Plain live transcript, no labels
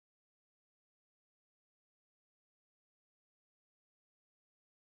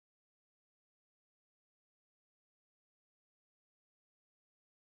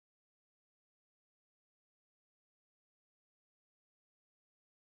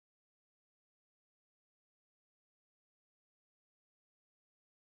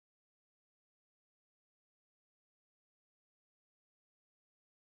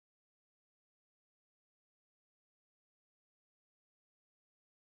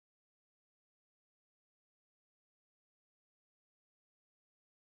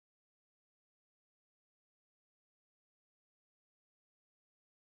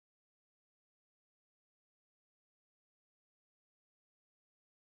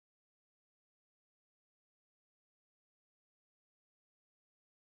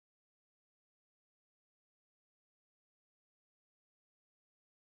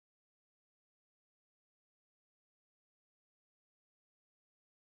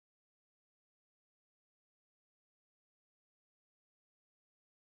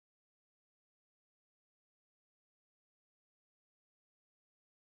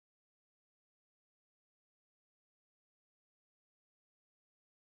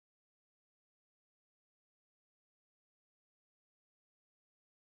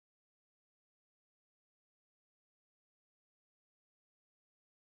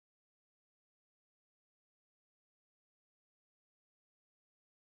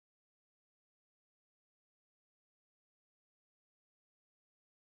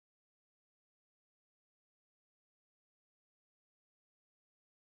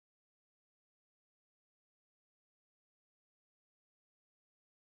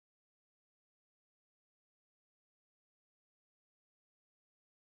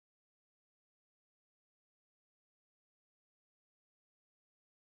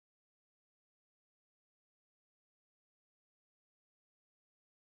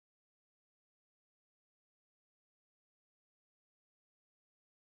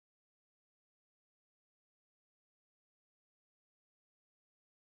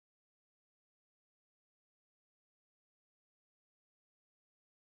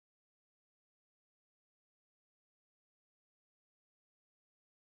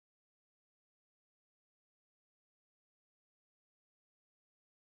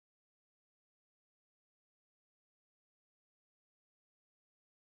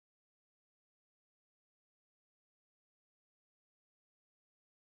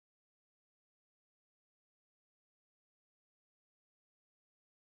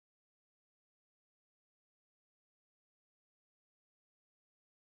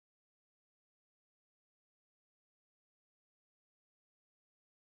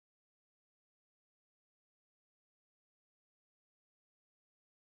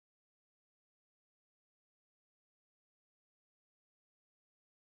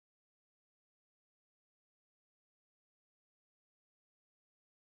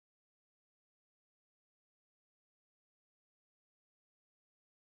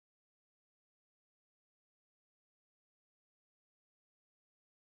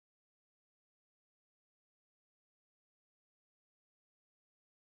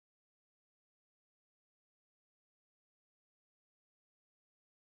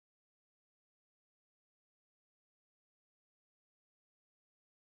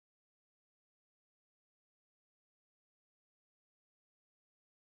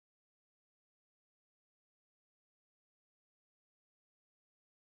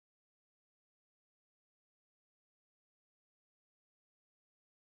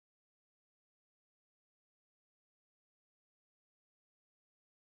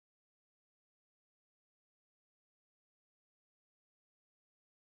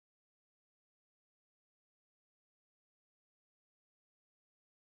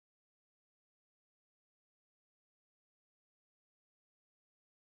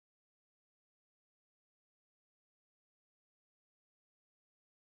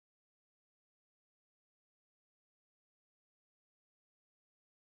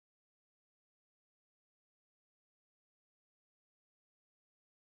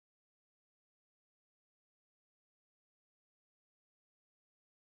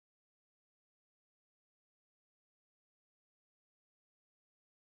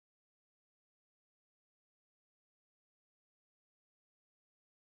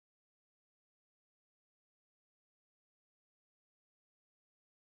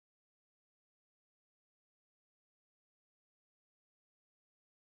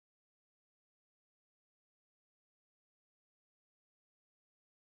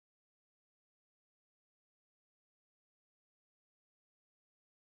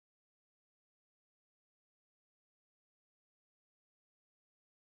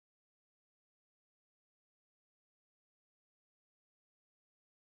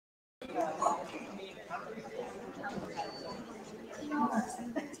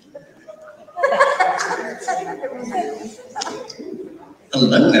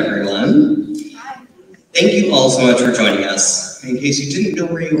Hello, everyone. Thank you all so much for joining us. In case you didn't know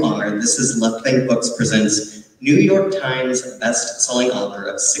where you are, this is Left Bank Books presents New York Times best-selling author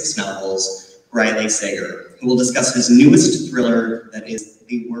of 6 novels, Riley Sager, who will discuss his newest thriller that is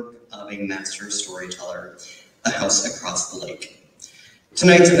the work of a master storyteller, The House Across the Lake.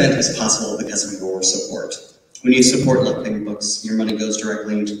 Tonight's event is possible because of your support. When you support Left Bank Books, your money goes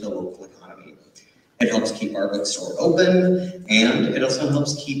directly into the local economy. It helps keep our bookstore open, and it also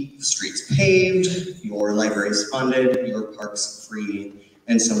helps keep the streets paved, your libraries funded, your parks free,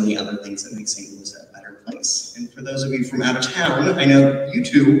 and so many other things that make St. Louis a better place. And for those of you from out of town, I know you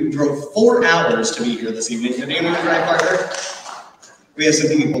two drove 4 hours to be here this evening. Did anyone drive farther? We have some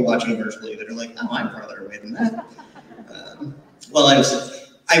people watching virtually that are like, oh, I'm farther away than that.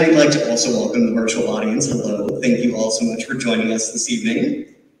 I would like to also welcome the virtual audience. Hello, thank you all so much for joining us this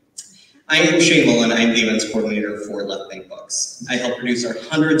evening. I am Shane Mullen. I'm the events coordinator for Left Bank Books. I help produce our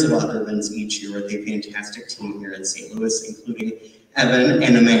hundreds of author events each year with a fantastic team here in St. Louis, including Evan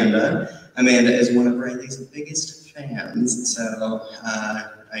and Amanda. Amanda is one of Riley's biggest fans, so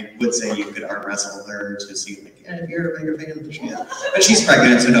I would say you could arm wrestle her to see, like, if you're a bigger fan than she is. But she's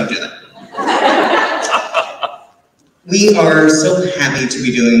pregnant, so don't do that. We are so happy to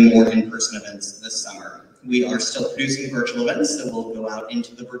be doing more in-person events this summer. We are still producing virtual events that will go out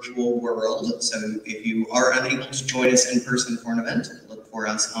into the virtual world. So if you are unable to join us in person for an event, look for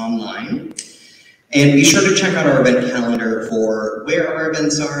us online. And be sure to check out our event calendar for where our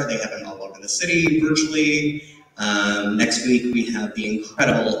events are. They happen all over the city, virtually. Next week, we have the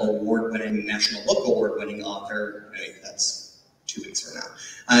incredible award-winning, National Book Award-winning author, that's 2 weeks from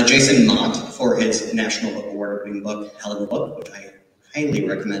now, Jason Mott, for his National Book Award-winning book, Hell of a Book, which I highly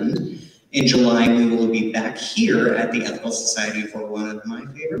recommend. In July, we will be back here at the Ethical Society for one of my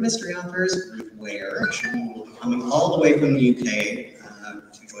favorite mystery authors, Ruth Ware. She will be coming all the way from the UK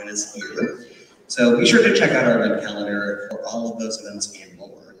to join us here. So be sure to check out our event calendar for all of those events and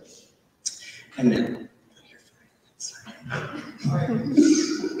more. And now,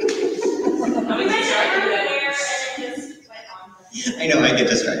 I know I get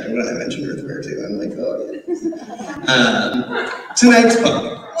distracted when I mention Ruth Ware too. I'm like, oh yeah. Tonight's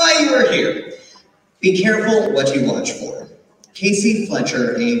book. While you are here, be careful what you watch for. Casey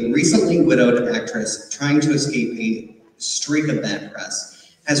Fletcher, a recently widowed actress trying to escape a streak of bad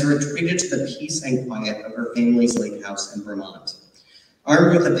press, has retreated to the peace and quiet of her family's lake house in Vermont.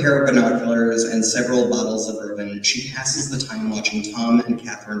 Armed with a pair of binoculars and several bottles of bourbon, she passes the time watching Tom and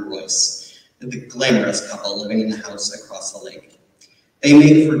Katherine Royce, the glamorous couple living in the house across the lake. They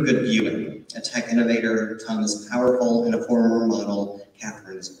make for good viewing. A tech innovator, Tom is powerful, and a former model,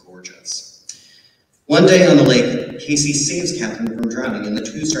 Katherine is gorgeous. One day on the lake, Casey saves Katherine from drowning, and the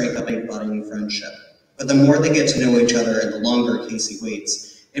two strike up a budding friendship. But the more they get to know each other and the longer Casey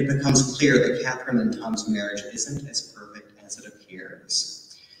waits, it becomes clear that Katherine and Tom's marriage isn't as perfect as it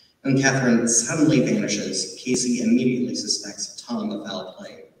appears. When Katherine suddenly vanishes, Casey immediately suspects Tom of foul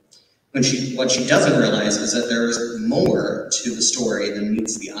play. What she doesn't realize is that there's more to the story than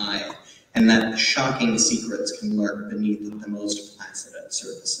meets the eye, and that shocking secrets can lurk beneath the most placid of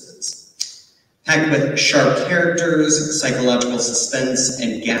surfaces. Packed with sharp characters, psychological suspense,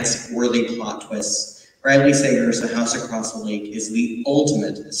 and gasp-worthy plot twists, Riley Sager's The House Across the Lake is the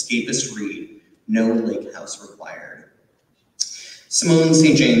ultimate escapist read, no lake house required. Simone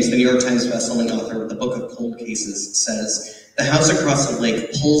St. James, the New York Times bestselling author of the Book of Cold Cases, says, "The House Across the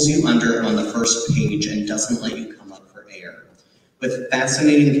Lake pulls you under on the first page and doesn't let you come up for air. With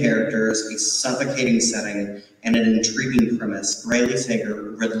fascinating characters, a suffocating setting, and an intriguing premise, Riley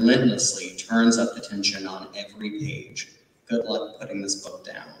Sager relentlessly turns up the tension on every page. Good luck putting this book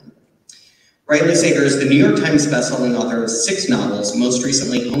down." Riley Sager is the New York Times bestselling author of 6 novels, most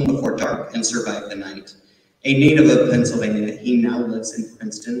recently Home Before Dark and Survive the Night. A native of Pennsylvania, he now lives in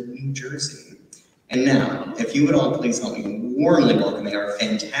Princeton, New Jersey. And now, if you would all please help me in warmly welcoming our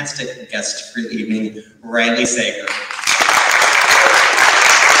fantastic guest for the evening, Riley Sager.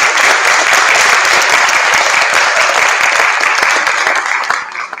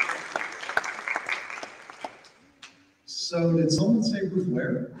 So did someone say Ruth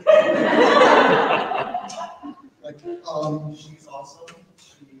Ware? She's awesome.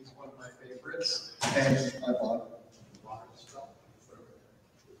 She's one of my favorites, and I bought a lot of stuff.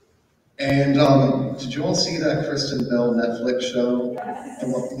 And did you all see that Kristen Bell Netflix show?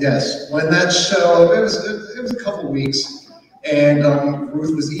 Yes. When that show, it was a couple weeks, and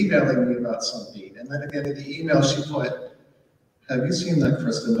Ruth was emailing me about something, and then again in the email she put, Have you seen that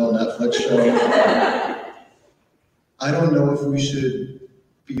Kristen Bell Netflix show? I don't know if we should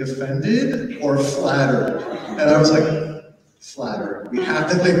be offended or flattered. And I was like, flattered. We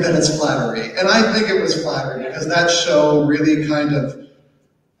have to think that it's flattery. And I think it was flattery because that show really kind of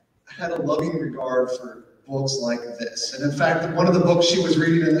had a loving regard for books like this. And in fact, one of the books she was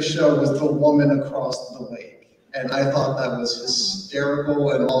reading in the show was The Woman Across the Lake. And I thought that was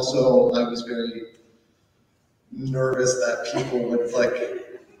hysterical, and also I was very nervous that people would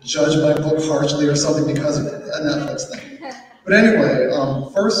like judge my book harshly or something because of a Netflix thing. But anyway,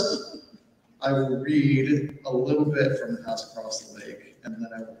 first I will read a little bit from The House Across the Lake, and then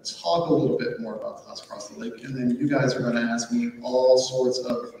I will talk a little bit more about The House Across the Lake, and then you guys are going to ask me all sorts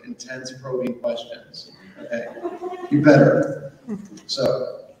of intense, probing questions. Okay, you better.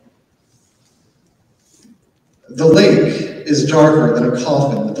 So, the lake is darker than a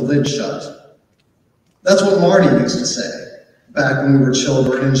coffin with the lid shut. That's what Marty used to say back when we were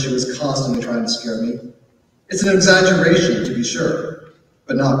children and she was constantly trying to scare me. It's an exaggeration, to be sure,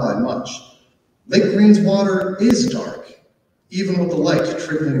 but not by much. Lake Green's water is dark, even with the light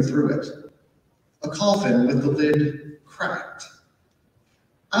trickling through it. A coffin with the lid cracked.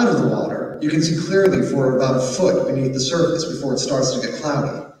 Out of the water, you can see clearly for about a foot beneath the surface before it starts to get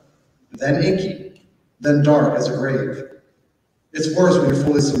cloudy, then inky, then dark as a grave. It's worse when you're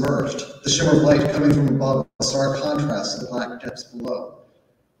fully submerged, the shimmer of light coming from above in stark contrast to the black depths below.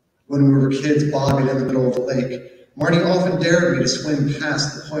 When we were kids bobbing in the middle of the lake, Marty often dared me to swim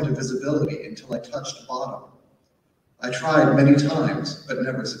past the point of visibility until I touched bottom. I tried many times, but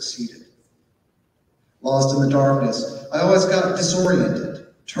never succeeded. Lost in the darkness, I always got disoriented,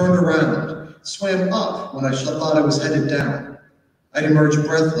 turned around, swam up when I thought I was headed down. I'd emerge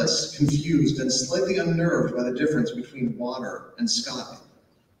breathless, confused, and slightly unnerved by the difference between water and sky.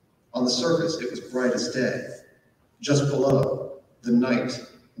 On the surface, it was bright as day. Just below, the night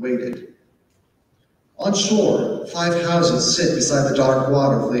waited. On shore, 5 houses sit beside the dark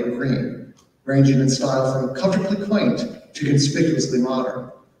water of Lake Green, ranging in style from comfortably quaint to conspicuously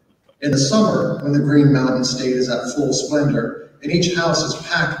modern. In the summer, when the Green Mountain State is at full splendor, and each house is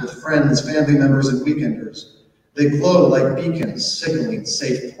packed with friends, family members, and weekenders, they glow like beacons signaling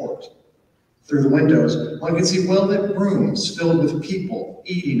safe port. Through the windows, one can see well-lit rooms filled with people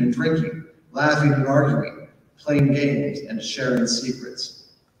eating and drinking, laughing and arguing, playing games and sharing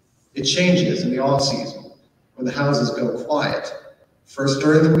secrets. It changes in the off-season, when the houses go quiet, first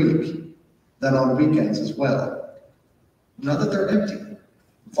during the week, then on weekends as well. Not that they're empty,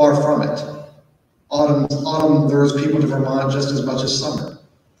 far from it. Autumn lures people to Vermont just as much as summer.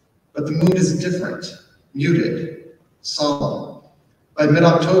 But the mood is different, muted, solemn. By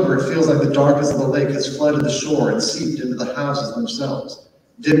mid-October, it feels like the darkness of the lake has flooded the shore and seeped into the houses themselves,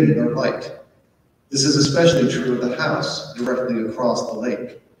 dimming their light. This is especially true of the house directly across the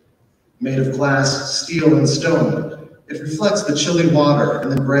lake. Made of glass, steel, and stone, it reflects the chilly water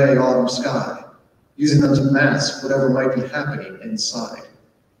and the gray autumn sky, using them to mask whatever might be happening inside.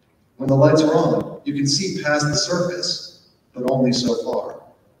 When the lights are on, you can see past the surface, but only so far.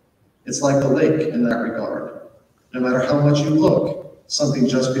 It's like the lake in that regard. No matter how much you look, something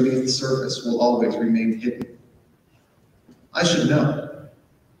just beneath the surface will always remain hidden. I should know.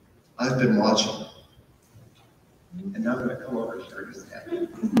 I've been watching. And now I'm going to come over here because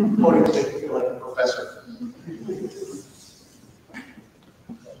I'm quoting to feel like a professor.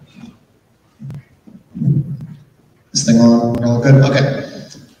 This thing on? We're all good? Okay.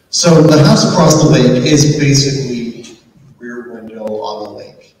 So the house across the lake is basically a rear window on the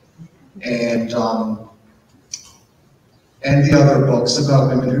lake. And the other books about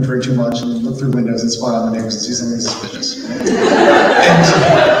women who drink too much and look through windows and spy on the neighbors and see something suspicious.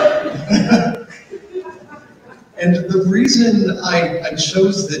 And the reason I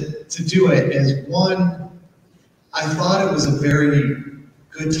chose to do it is, one, I thought it was a very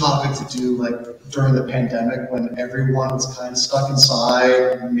good topic to do like during the pandemic when everyone was kind of stuck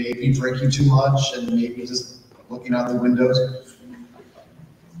inside, maybe drinking too much and maybe just looking out the windows.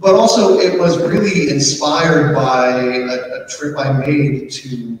 But also it was really inspired by a trip I made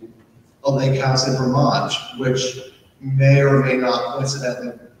to a lake house in Vermont, which may or may not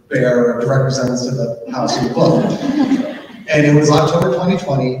coincidentally bear a direct resemblance to the house in the book. And it was October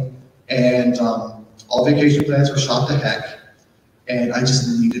 2020, and all vacation plans were shot to heck, and I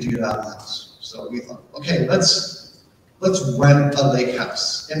just needed to get out of the house. So we thought, okay, let's rent a lake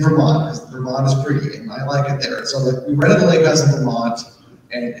house in Vermont, because Vermont is pretty, and I like it there. So we rented a lake house in Vermont,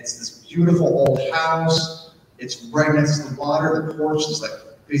 and it's this beautiful old house. It's right next to the water. The porch is like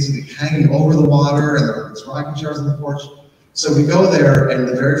basically hanging over the water, and there's rocking chairs on the porch. So we go there, and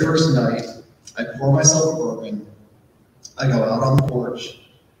the very first night, I pour myself a bourbon. I go out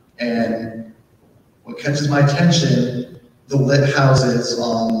to my attention the lit houses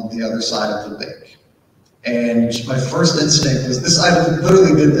on the other side of the lake. And my first instinct was this, I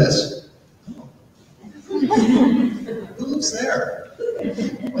literally did this. Oh. Who lives there?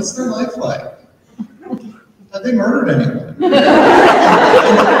 What's their life like? Have they murdered anyone?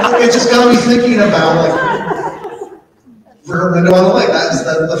 It just got me thinking about like rear window on the lake. That's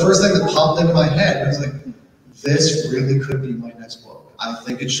the first thing that popped into my head. I was like, this really could be my next book. I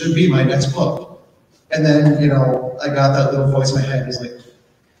think it should be my next book. And then, you know, I got that little voice in my head. It was like,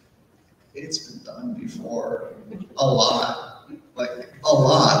 it's been done before. A lot. Like, a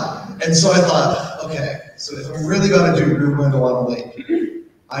lot. And so I thought, okay, so if I'm really going to do Rear Window on a Lake,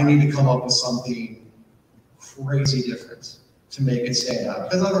 I need to come up with something crazy different to make it stand out.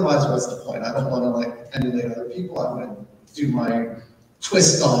 Because otherwise, what's the point? I don't want to, like, emulate other people. I want to do my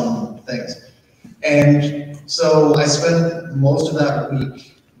twist on things. And so I spent most of that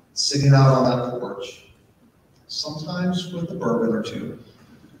week sitting out on that porch, sometimes with a bourbon or two,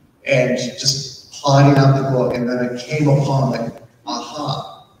 and just plotting out the book. And then I came upon, like,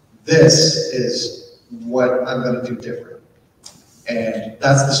 aha, this is what I'm going to do different. And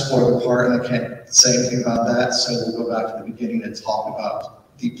that's the spoiler part, and I can't say anything about that, so we'll go back to the beginning and talk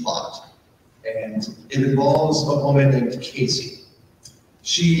about the plot. And it involves a woman named Casey.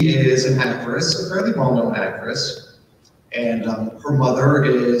 She is an actress, a fairly well-known actress, and her mother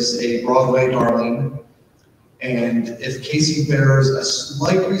is a Broadway darling. And if Casey bears a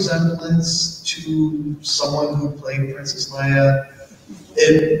slight resemblance to someone who played Princess Leia,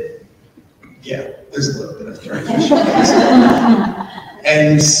 yeah, there's a little bit of character.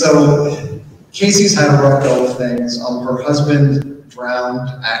 And so Casey's had a rough go of things. Her husband drowned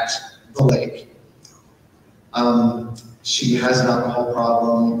at the lake. She has an alcohol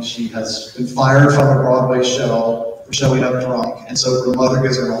problem. She has been fired from a Broadway show for showing up drunk. And so her mother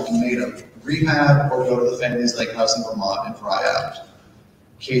gives her an ultimatum: rehab or go to the family's lake house in Vermont and dry out.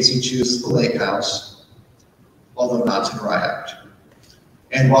 Casey chooses the lake house, although not to dry out.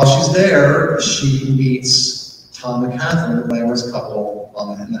 And while she's there, she meets Tom and Katherine, the glamorous couple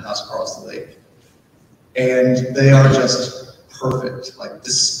in the house across the lake. And they are just perfect, like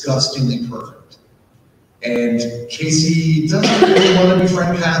disgustingly perfect. And Casey doesn't really want to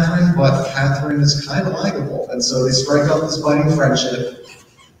befriend Katherine, but Katherine is kind of likable. And so they strike up this budding friendship,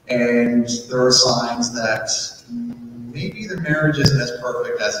 and there are signs that maybe their marriage isn't as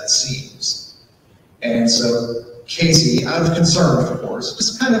perfect as it seems. And so Casey, out of concern, of course,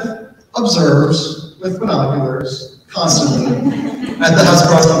 just kind of observes with binoculars constantly at the house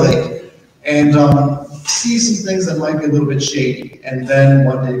across the lake, and sees some things that might be a little bit shady. And then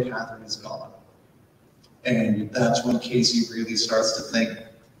one day Katherine is gone. And that's when Casey really starts to think,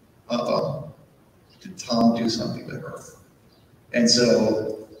 uh-oh, did Tom do something to her? And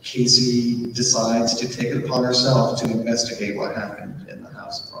so Casey decides to take it upon herself to investigate what happened in the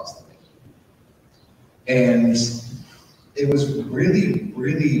house across the lake. And it was really,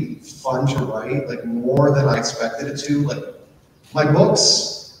 really fun to write, like more than I expected it to. Like my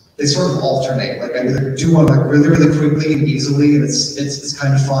books, they sort of alternate. Like I either do one like really, really quickly and easily, and it's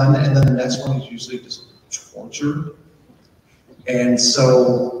kind of fun, and then the next one is usually just torture. And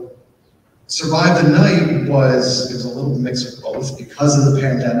so Survive the Night was a little mix of both because of the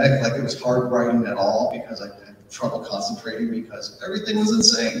pandemic. Like it was hard writing at all because I had trouble concentrating because everything was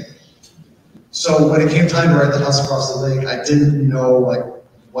insane. So when it came time to write The House Across the Lake, I didn't know like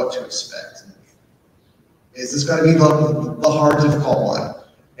what to expect. Is this going to be the hard, difficult one?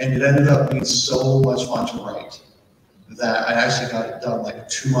 And it ended up being so much fun to write that I actually got it done like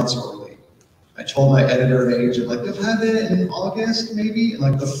 2 months early. I told my editor and agent, like, you'll have it in August, maybe? And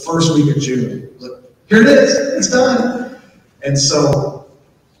like the first week of June, look, here it is, it's done. And so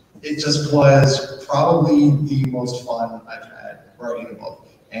it just was probably the most fun I've had writing a book.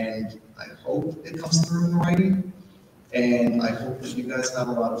 And I hope it comes through in the writing. And I hope that you guys have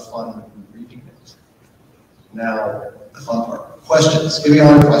a lot of fun reading it. Now, the fun part. Questions? Give me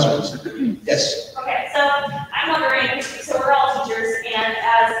all your questions. Yes? Okay, so I'm wondering, so we're all teachers, and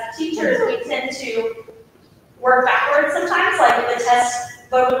as teachers, we tend to work backwards sometimes, like the test,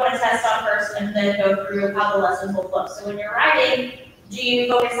 what we want to test on first, and then go through how the lessons will flow. So when you're writing, do you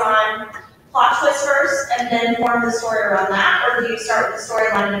focus on plot twist first, and then form the story around that, or do you start with the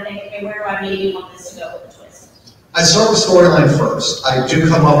storyline and think, okay, where do I maybe want this to go with the twist? I start with storyline first. I do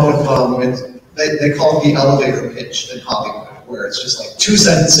come up with, they call it the elevator pitch in Hollywood, where it's just like 2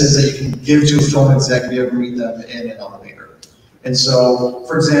 sentences that you can give to a film executive and read them in an elevator. And so,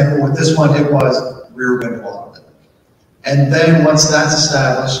 for example, with this one, it was Rear Window on a Lake. And then once that's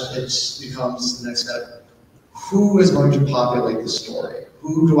established, it becomes the next step. Who is going to populate the story?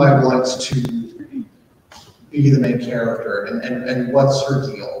 Who do I want to be the main character and what's her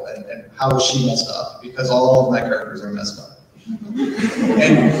deal and how is she messed up, because all of my characters are messed up.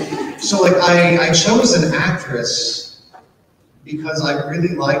 And so like I chose an actress because I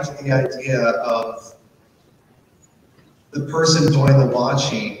really liked the idea of the person doing the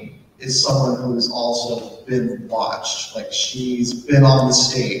watching is someone who's also been watched. Like she's been on the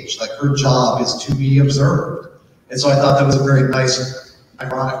stage, like her job is to be observed. And so I thought that was a very nice,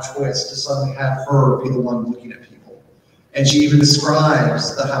 ironic twist to suddenly have her be the one looking at people. And she even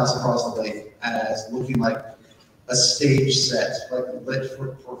describes the house across the lake as looking like a stage set, like lit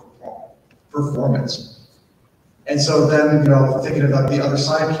for performance. And so then, you know, thinking about the other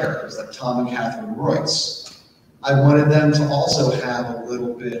side characters, like Tom and Katherine Royce, I wanted them to also have a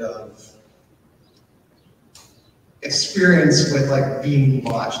little bit of experience with like being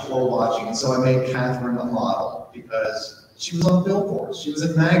watched or watching. And so I made Katherine a model because she was on billboards, she was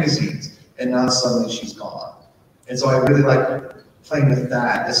in magazines, and now suddenly she's gone. And so I really like playing with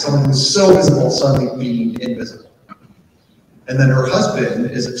that as someone who's so visible suddenly being invisible. And then her husband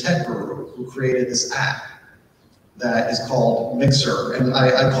is a tech guru who created this app that is called Mixer, and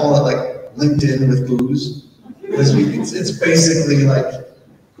I call it like LinkedIn with booze, because it's basically like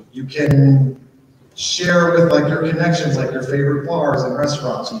you can share with like your connections, like your favorite bars and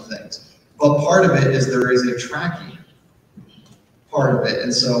restaurants and things. But part of it is there is a tracking part of it,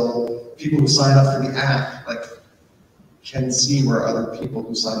 and so people who sign up for the app like can see where other people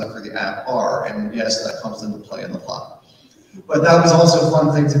who sign up for the app are, and yes, that comes into play in the plot. But that was also a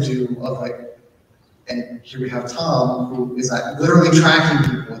fun thing to do of like, and here we have Tom, who is like literally tracking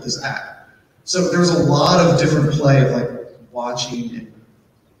people with his app. So there's a lot of different play of like watching and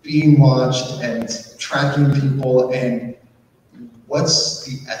being watched and tracking people and what's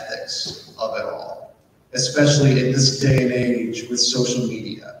the ethics of it all, especially in this day and age with social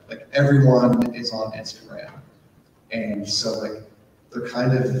media. Like everyone is on Instagram. And so like they're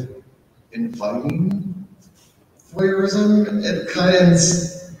kind of inviting voyeurism and kind of,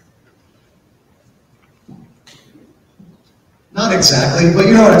 not exactly, but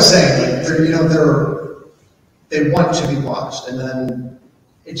you know what I'm saying. Like they're, you know, they want to be watched, and then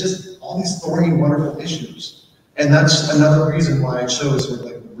it just all these thorny, wonderful issues. And that's another reason why I chose sort of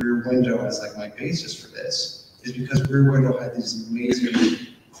like Rear Window as like my basis for this, is because Rear Window had these amazing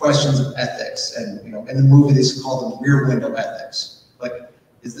questions of ethics, and you know, in the movie they call them Rear Window ethics. Like,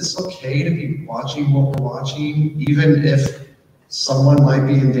 is this okay to be watching what we're watching, even if someone might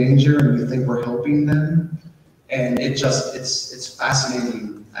be in danger and we think we're helping them? And it just, it's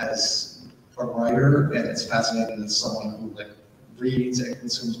fascinating as a writer, and it's fascinating as someone who like reads and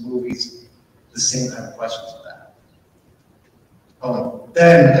consumes movies, the same kind of questions of that. Oh,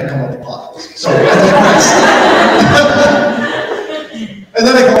 then I come up with plot twist. So I digress. And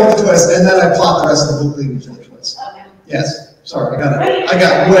then I come up with the twist, and then I plot the rest of the book leading to the twist. Okay. Yes. Sorry, I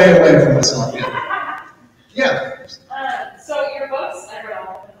got way away from myself. Yeah. So your books, I read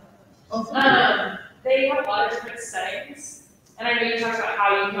all of them. Oh, they have a lot of different settings, and I know you talked about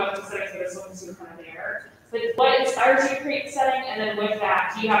how you come up with settings for this one because you were kind of there. But what inspires you to create the setting, and then with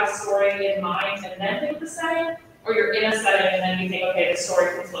that, do you have a story in mind and then think of the setting, or you're in a setting and then you think, okay, the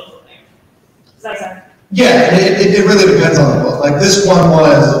story fits what we're doing? Does that make sense? yeah, it really depends on the book. Like this one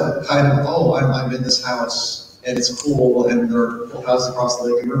was kind of, oh, I'm in this house. And it's cool, and there are houses across the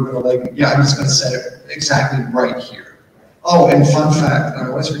lake, and we're going to lake. Yeah, I'm just going to set it exactly right here. Oh, and fun fact, I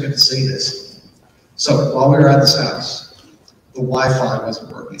always forget to say this. So while we were at this house, the Wi-Fi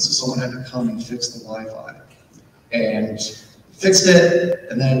wasn't working, so someone had to come and fix the Wi-Fi. And fixed it,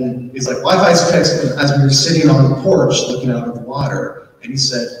 and then he's like, Wi-Fi's fixed, and as we were sitting on the porch looking out at the water, and he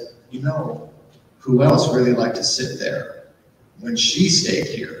said, you know, who else really liked to sit there when she stayed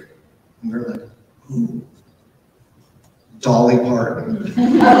here? And we were like, who? Dolly Parton. We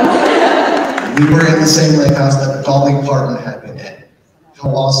were in the same lake house that Dolly Parton had been in. How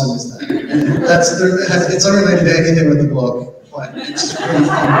awesome is that? And it's unrelated to anything with the book, but it's just really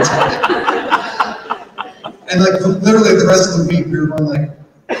fun to tell it. And like literally the rest of the week we were going like,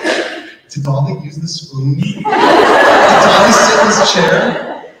 did Dolly use the spoon? Did Dolly sit in his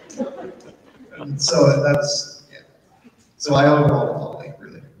chair? And so that's, yeah. So I owe it all to Dolly,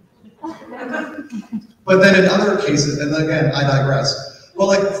 really. But then in other cases, and again, I digress. But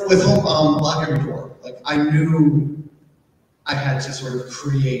like with home, Lock Every Door, like I knew I had to sort of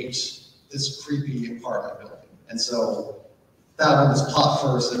create this creepy apartment building. And so that one was plot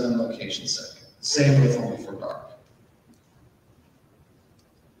first and then location second. Same with Home Before Dark.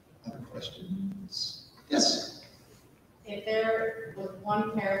 Other questions? Yes? If there was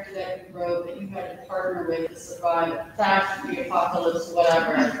one character that you wrote that you had to partner with to survive, attack, the apocalypse,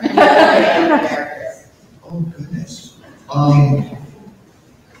 whatever, characters, Oh goodness.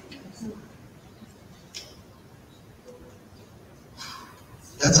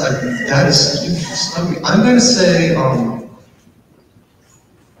 That is. I'm gonna say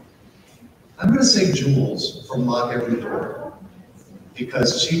Jules from Lock Every Door,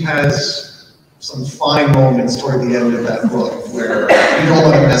 because she has some fine moments toward the end of that book where you don't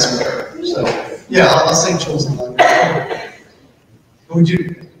want to mess with her. So yeah, I'll say Jules from Lock Every Door. Who would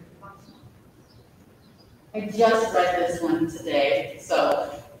you? I just read this one today, so.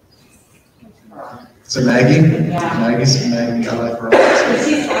 So Maggie? Yeah. Maggie, I like her. But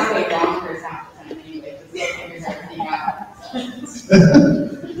she's halfway wrong for half the time anyway, because she figures everything out.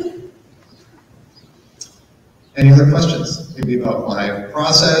 Any other questions? Maybe about my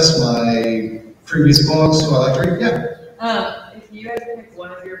process, my previous books, who I like to read? Yeah. If you had to pick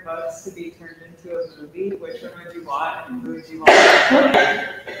one of your books to be turned into a movie, which one would you want, and who would you want?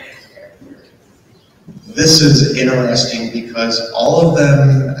 This is interesting because all of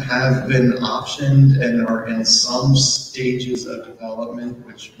them have been optioned and are in some stages of development,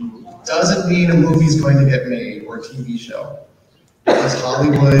 which doesn't mean a movie's going to get made or a TV show. Because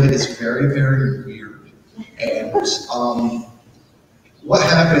Hollywood is very, very weird. And what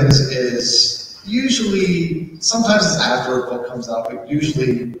happens is usually, sometimes it's after a book comes out, but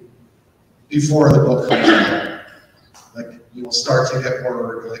usually before the book comes out, like you will start to get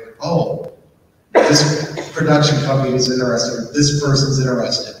word like, oh, this production company is interested, this person's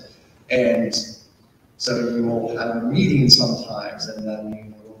interested. And so you will have a meeting sometimes, and then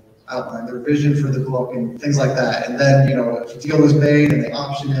you will outline their vision for the book and things like that. And then, you know, if a deal is made and they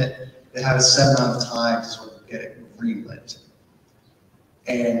option it, they have a set amount of time to sort of get it greenlit.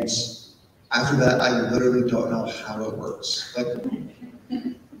 And after that, I literally don't know how it works. Like,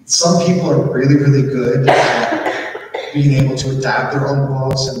 some people are really, really good at being able to adapt their own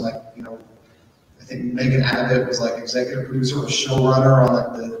books, and like, you know, I think Megan Abbott was like executive producer or showrunner on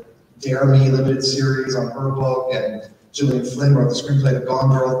like the Dare Me limited series on her book, and Gillian Flynn wrote the screenplay to Gone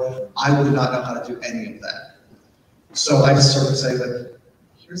Girl. I would not know how to do any of that. So I just sort of say like,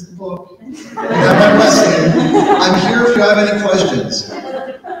 here's the book. You have my blessing. I'm here if you have any questions.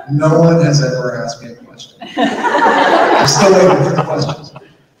 No one has ever asked me a question. I'm still waiting for the questions.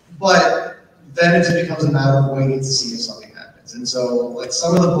 But then it just becomes a matter of waiting to see if something happens. And so, like,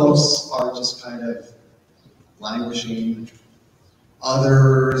 some of the books are just kind of languishing.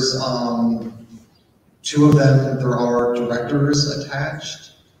 Others, two of them, there are directors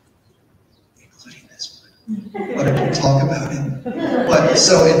attached, including this one. But I can talk about it. But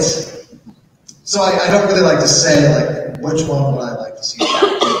so I don't really like to say like which one would I like to see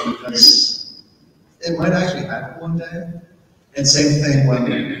happen, because it might actually happen one day. And same thing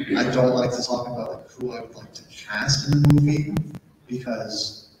when I don't like to talk about like who I would like to cast in the movie,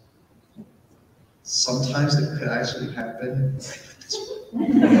 because sometimes it could actually happen.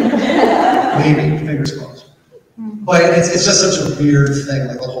 Maybe, fingers crossed. But it's just such a weird thing,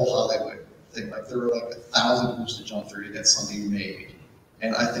 like the whole Hollywood thing. Like there were like 1,000 hoops to jump through to get something made,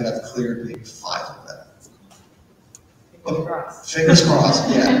 and I think I've cleared maybe 5 of them. Fingers crossed. Fingers crossed,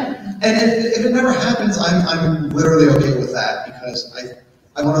 yeah. And if it never happens, I'm literally okay with that, because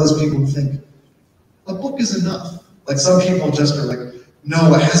I'm one of those people who think a book is enough. Like some people just are like,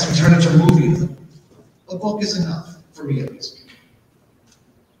 no, it has to be turned into a movie. A book is enough, for me at least.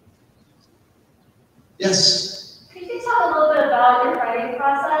 Yes? Could you talk a little bit about your writing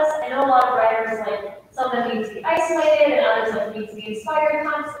process? I know a lot of writers, like, some of them need to be isolated, and others like need to be inspired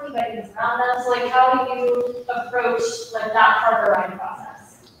constantly by things around them. So like, how do you approach like that part of the writing process?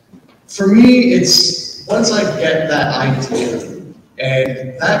 For me, it's once I get that idea,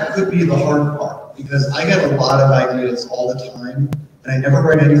 and that could be the hard part, because I get a lot of ideas all the time, and I never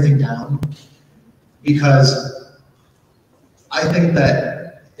write anything down, because I think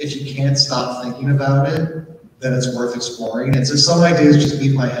that if you can't stop thinking about it, then it's worth exploring. And so some ideas just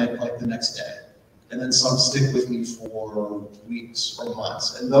leave my head like the next day, and then some stick with me for weeks or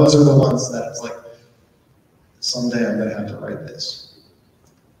months. And those are the ones that it's like, someday I'm gonna have to write this.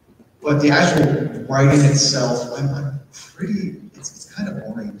 But the actual writing itself, I'm pretty, it's kind of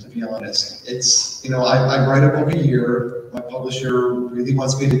boring, to be honest. It's, you know, I write a book a year. My publisher really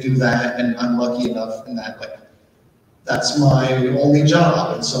wants me to do that, and I'm lucky enough in that, like, that's my only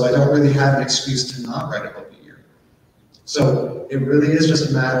job, and so I don't really have an excuse to not write a book a year. So it really is just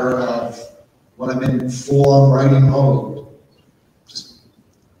a matter of when I'm in full-on writing mode, just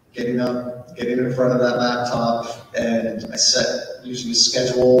getting up, getting in front of that laptop, and I set usually a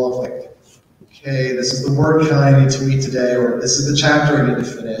schedule of like, okay, this is the word count I need to meet today, or this is the chapter I need to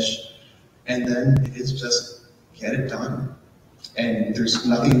finish, and then it's just get it done. And there's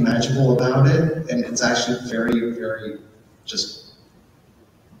nothing magical about it, and it's actually very, very just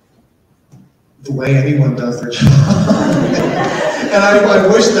the way anyone does their job. And I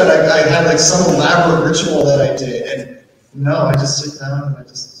wish that I had like some elaborate ritual that I did, and no, I just sit down and I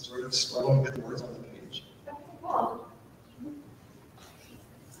just sort of struggle to get the words on the page. Cool.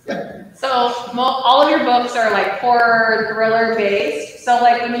 Yeah. So all of your books are like horror, thriller based. So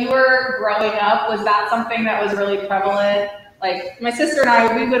like when you were growing up, was that something that was really prevalent? Like my sister and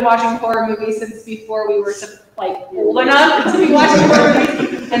I, we've been watching horror movies since before we were like old enough to be watching horror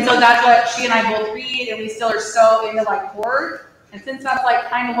movies. And so that's what she and I both read, and we still are so into like horror. And since that's like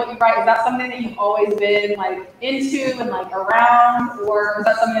kind of what you write, is that something that you've always been like into and like around, or is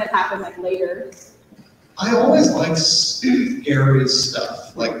that something that happened like later? I always liked scary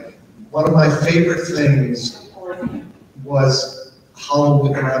stuff. Like one of my favorite things was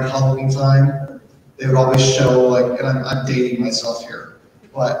Halloween, around Halloween time. They would always show like, and I'm dating myself here,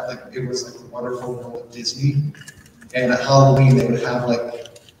 but like it was like the Wonderful World of Disney. And at Halloween they would have like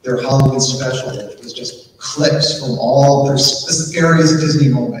their Halloween special, which was just clips from all their the scariest Disney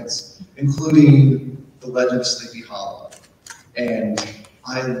moments, including The Legend of Sleepy Hollow. And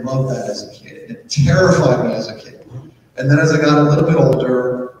I loved that as a kid. It terrified me as a kid. And then as I got a little bit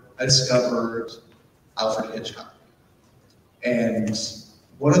older, I discovered Alfred Hitchcock. And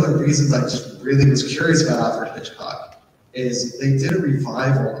one of the reasons I just really was curious about Alfred Hitchcock is they did a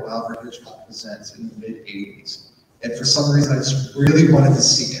revival of Alfred Hitchcock Presents in the mid-'80s. And for some reason, I just really wanted to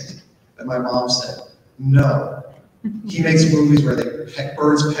see it. And my mom said, no. He makes movies where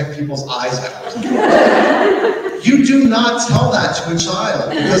birds peck people's eyes out. You do not tell that to a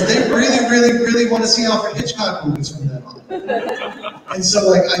child, because they really, really, really want to see Alfred Hitchcock movies from then on. And so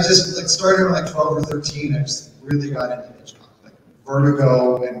like I just like started when like 12 or 13, I just really got into Hitchcock. Like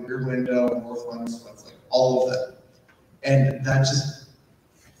Vertigo and Rear Window and North London stuff, like all of them. And that just,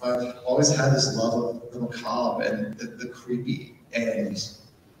 I've always had this love of the macabre and the creepy. And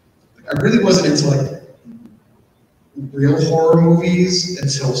I really wasn't into like real horror movies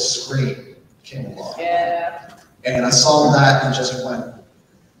until Scream came along. Yeah. And I saw that and just went,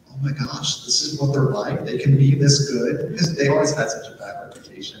 oh my gosh, this is what they're like. They can be this good, because they always had such a bad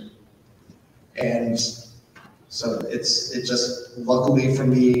reputation. And so it just, luckily for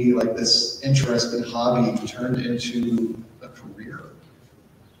me, like this interest and hobby turned into a career.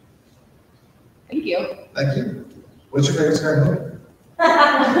 Thank you. Thank you. What's your favorite scary movie?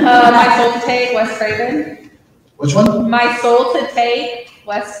 My Soul to Take, Wes Craven. Which one? My Soul to Take,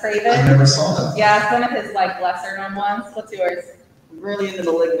 Wes I Craven. never saw that. Yeah, it's one of his like lesser known ones. What's yours? I'm really into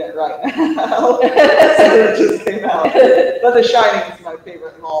Malignant right now. It just came out. But The Shining is my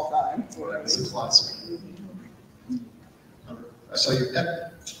favorite of all time. It's a classic. I saw you.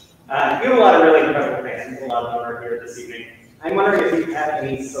 Yeah. You have a lot of really incredible fans. A lot of them are here this evening. I'm wondering if you have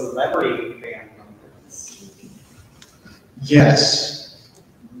any celebrity fan moments. Yes.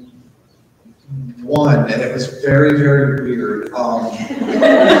 One, and it was very, very weird. Well, in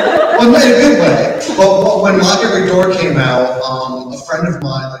a good way. But when Lock Every Door came out, a friend of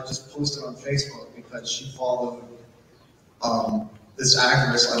mine like just posted on Facebook because she followed this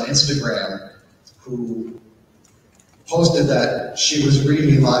actress on Instagram who posted that she was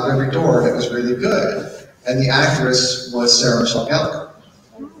reading Lock Every Door and it was really good. And the actress was Sarah Michelle Gellar.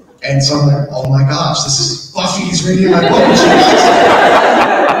 And so I'm like, oh my gosh, this is Buffy's reading my book and she likes it.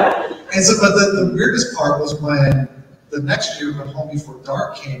 And so, but the weirdest part was when the next year when Home Before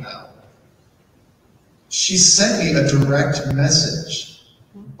Dark came out, she sent me a direct message.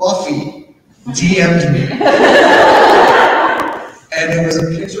 Buffy DM'd me. And it was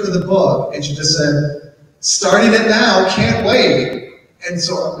a picture of the book, and she just said, starting it now, can't wait. And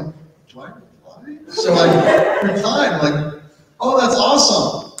so I'm like, do I reply? So I replied, I'm like, oh, that's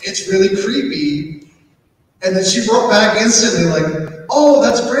awesome. It's really creepy. And then she wrote back instantly like, oh,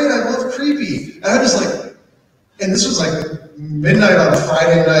 that's great, I love creepy. And I was like, and this was like midnight on a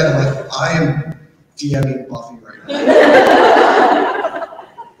Friday night, I'm like, I am DMing Buffy right now.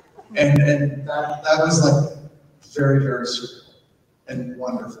 and that was like very, very surreal and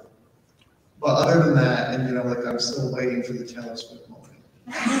wonderful. But other than that, and you know, like I'm still waiting for the Taylor Swift moment.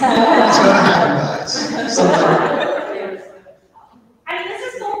 It's gonna happen, guys. Sometime. I mean,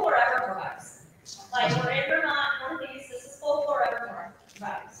 this is full forever for us. Like, we're in Vermont, Northeast, this is full forever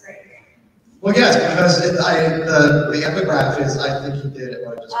vibes right here. Well, yes, because the epigraph is, I think he did it,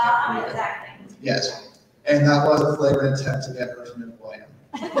 but I just can't read it. Exactly. Yes, and that was a flagrant attempt to get her to employ him.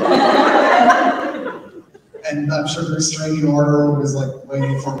 And I'm sure the restraining order was like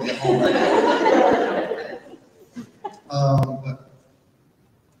waiting for me at home right now. But,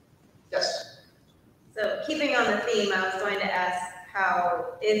 yes. So keeping on the theme, I was going to ask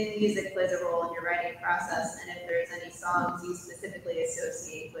how, if music plays a role in your writing process, and if there's any songs you specifically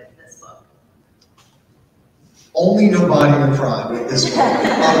associate with this book. Only Nobody in Crime with this one.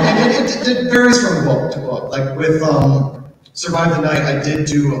 It varies from book to book. Like with Survive the Night, I did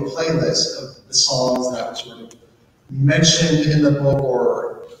do a playlist of the songs that were sort of mentioned in the book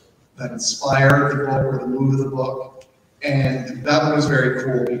or that inspired the book or the mood of the book. And that one was very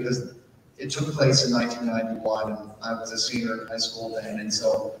cool because it took place in 1991 and I was a senior in high school then. And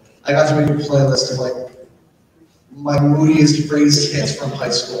so I got to make a playlist of like my moodiest, greatest hits from high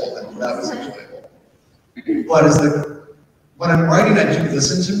school, and that was enjoyable. But as when I'm writing, I do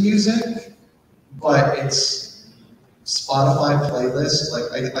listen to music, but it's Spotify playlists.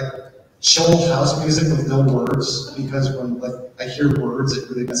 Like I chill house music with no words, because when like I hear words, it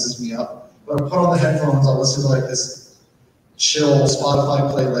really messes me up. But I put on the headphones, I'll listen to like this chill Spotify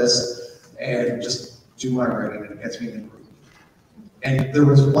playlist and just do my writing, and it gets me in the groove. And there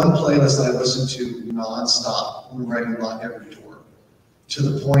was one playlist that I listened to nonstop when writing Lock Every Door, to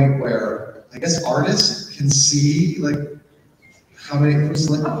the point where I guess artists can see like how many, it was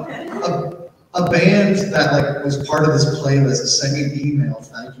like a band that like was part of this playlist sent me an email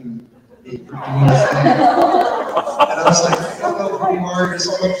thanking me for being a fan. And I was like, I don't know who you are, it's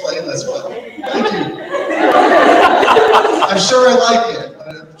on the playlist, but thank you. I'm sure I like it,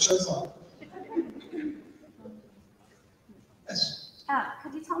 but it shows off. Yes.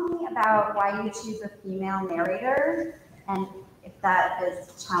 Could you tell me about why you choose a female narrator, and if that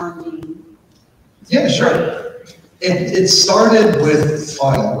is challenging? Yeah, sure. It started with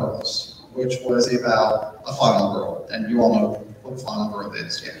Final Girls, which was about a final girl, and you all know what Final Girl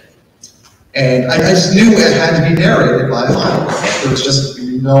is, yeah. And I just knew it had to be narrated by a final girl. There was just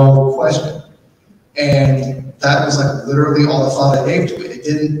no question. And that was like literally all the thought I gave to it. It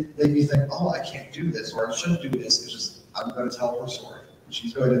didn't make me think, oh, I can't do this, or I shouldn't do this. It's just, I'm going to tell her story.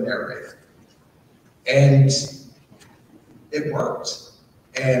 She's going to narrate it. And it worked.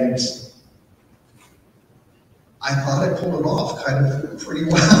 And I thought I pulled it off kind of pretty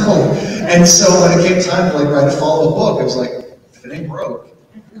well. And so when it came time to like write a follow-up book, it was like, if it ain't broke,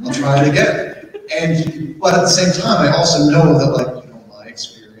 I'll try it again. But at the same time, I also know that like, you know, my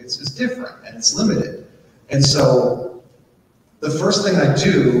experience is different and it's limited. And so the first thing I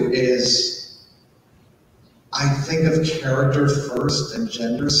do is I think of character first and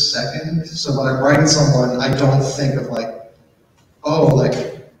gender second. So when I'm writing someone, I don't think of like, oh,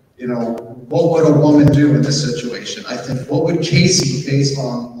 like, you know, what would a woman do in this situation? I think, what would Casey, based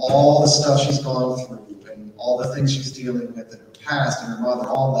on all the stuff she's gone through and all the things she's dealing with in her past and her mother,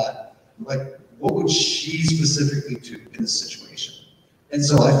 all that, like, what would she specifically do in this situation? And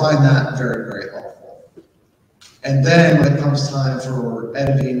so I find that very, very helpful. And then when it comes time for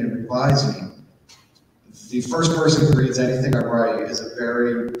editing and revising, the first person who reads anything I write is a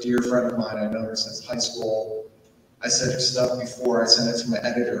very dear friend of mine. I've known her since high school. I sent her stuff before I sent it to my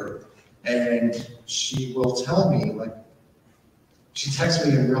editor, and she will tell me, like, she texts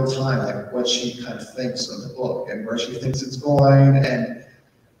me in real time, like, what she kind of thinks of the book and where she thinks it's going, and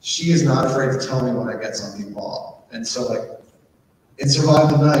she is not afraid to tell me when I get something wrong. And so, like, in Survive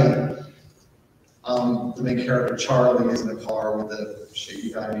the Night, the main character, Charlie, is in the car with a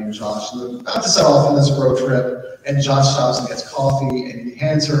shady guy named Josh, and they're about to set off on this road trip, and Josh stops and gets coffee, and he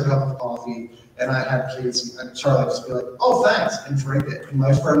hands her a cup of coffee, and I had Casey and Charlie just be like, oh, thanks, and drink it. And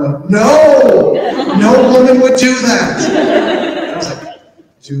my friend went, no! No woman would do that! And I was like,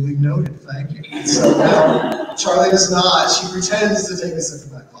 duly noted, thank you. And so now, Charlie does not. She pretends to take a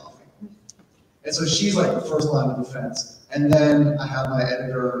sip of that coffee. And so she's like the first line of defense. And then I have my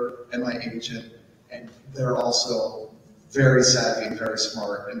editor and my agent, and they're also very savvy and very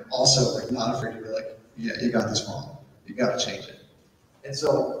smart, and also like not afraid to be like, yeah, you got this wrong. You got to change it. And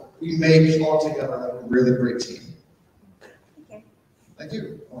so we make all together like a really great team. Okay. Thank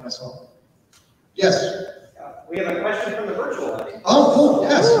you. Oh, I saw. Yes. We have a question from the virtual audience. Oh, cool.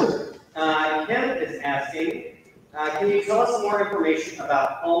 Yes. Kim is asking, can you tell us some more information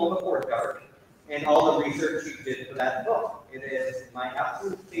about Home Before Dark and all the research you did for that book? It is my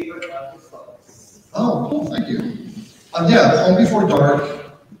absolute favorite of his books. Oh, cool. Thank you. Yeah, Home Before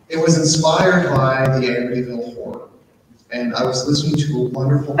Dark. It was inspired by the Amityville Horror. And I was listening to a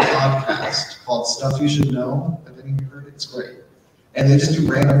wonderful podcast called Stuff You Should Know. Have any of you heard it? It's great. And they just do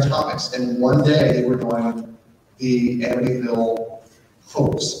random topics. And one day they were doing the Amityville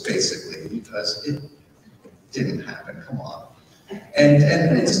hoax, basically, because it didn't happen. Come on. And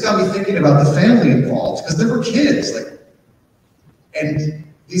it just got me thinking about the family involved, because there were kids, like, and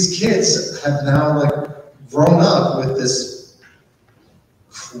these kids have now like grown up with this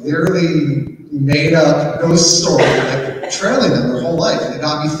clearly made up ghost story, like trailing them their whole life. And it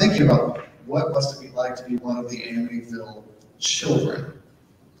got me thinking about what must it be like to be one of the Amityville children.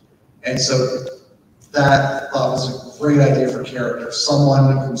 And so that was a great idea for character.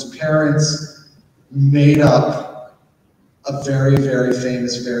 Someone whose parents made up a very, very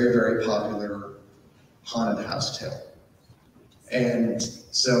famous, very, very popular haunted house tale. And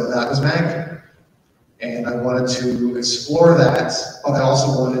so that was Maggie. And I wanted to explore that, but I also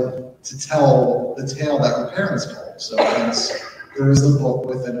wanted to tell the tale that her parents told. So there's the book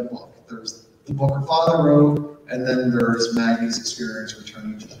within a book. There's the book her father wrote, and then there's Maggie's experience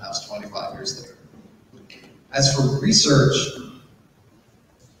returning to the house 25 years later. As for research,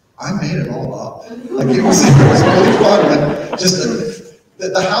 I made it all up. Like it was really fun. Like just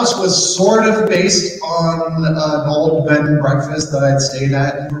the house was sort of based on an old bed and breakfast that I'd stayed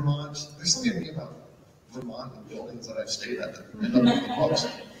at in Vermont. There's something to me about Vermont and buildings that I've stayed at that end up in the books.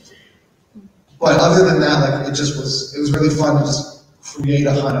 But other than that, like it was really fun to just create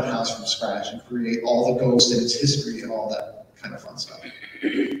a haunted house from scratch and create all the ghosts and its history and all that kind of fun stuff.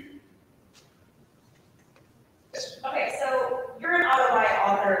 Okay, so you're an autobi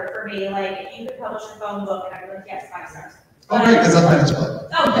author for me. Like, if you could publish a phone book, and I'd be like, yes, 5 stars. Oh, great, because I'm Max Blood.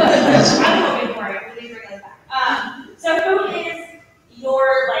 Oh, good. Yes. I'm hoping for it. Please bring those back. So who is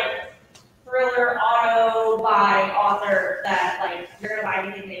your, like, thriller auto-buy author that, like, you're gonna buy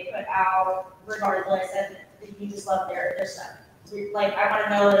anything they put out regardless, and you just love their stuff? Like, I want to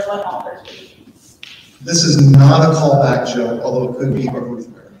know, like, what authors would you use? This is not a callback joke, although it could be, but Ruth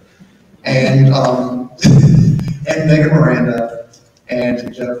Ware. And, and Megan Miranda,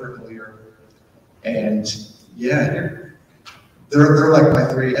 and Jennifer Hillier, and yeah, they're like my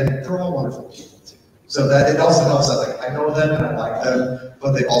three, and they're all wonderful people too. So that it also helps that like I know them and I like them,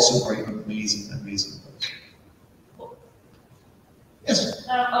 but they also write amazing, amazing books. Yes.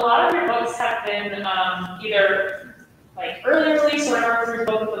 A lot of your books have been either like early release or our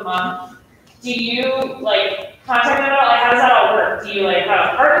book of the month. Do you like contact them at all? Like, how does that all work? Do you like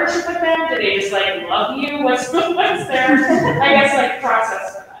have a partnership with them? Do they just like love you? What's their, I guess, like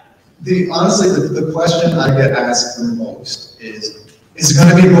process for that? Honestly, the question I get asked the most is it going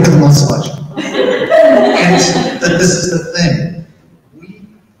to be a book of the month selection? And this is the thing, we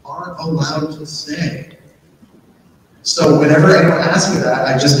aren't allowed to say. So whenever anyone asks me that,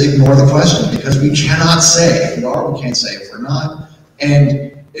 I just ignore the question because we cannot say. If we are, we can't say. If we're not, and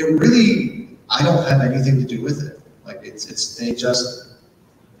it really. I don't have anything to do with it. Like it's they just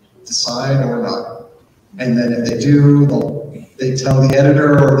decide or not, and then if they do, they tell the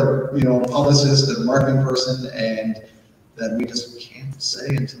editor or the publicist or the marketing person, and then we just can't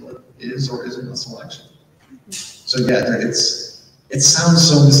say until it is or isn't a selection. So yeah, it sounds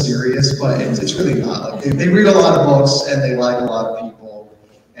so mysterious, but it's really not. Like they read a lot of books and they like a lot of people,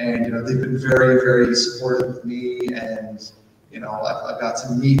 and they've been very, very supportive of me and. I've got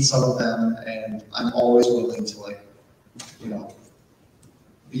to meet some of them, and I'm always willing to,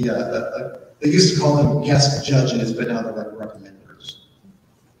 be they used to call them guest judges, but now they're like recommenders.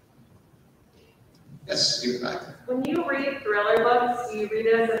 Yes, you're back. When you read thriller books, do you read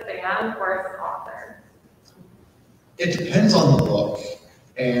it as a fan or as an author? It depends on the book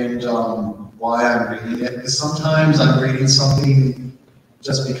and why I'm reading it, because sometimes I'm reading something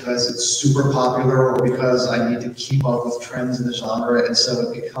just because it's super popular or because I need to keep up with trends in the genre, and so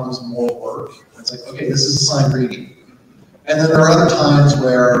it becomes more work. It's like, okay, this is assigned reading. And then there are other times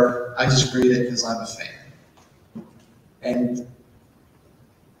where I just read it because I'm a fan. And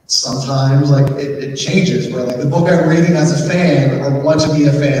sometimes like it changes, where like the book I'm reading as a fan or want to be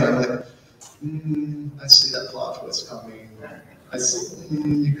a fan, I'm like, I see that plot twist coming. I see,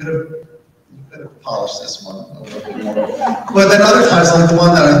 you could have polished this one a little bit more. But then other times, like the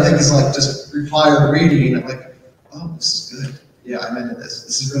one that I think is like just required reading, I'm like, oh, this is good. Yeah, I'm into this.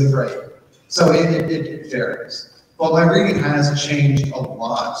 This is really great. So it varies. But my reading has changed a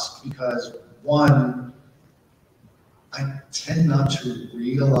lot because one, I tend not to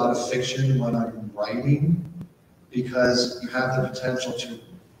read a lot of fiction when I'm writing because you have the potential to,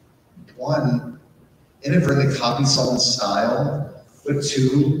 one, inadvertently copy someone's style, but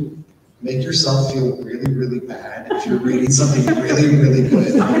two, make yourself feel really, really bad if you're reading something really, really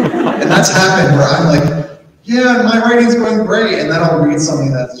good. And that's happened where I'm like, yeah, my writing's going great, and then I'll read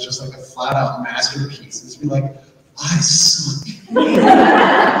something that's just like a flat-out masterpiece. It's be like, I suck.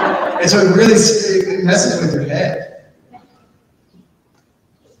 And so it really messes with your head.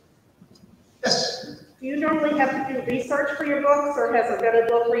 Yes? Do you normally have to do research for your books, or has it been a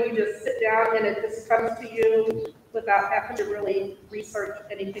book where you just sit down and it just comes to you without having to really research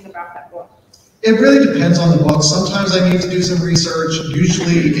anything about that book? It really depends on the book. Sometimes I need to do some research.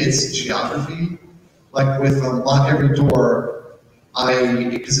 Usually it's geography. Like with Lock Every Door,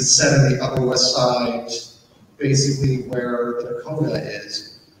 because it's set in the Upper West Side, basically where the Dakota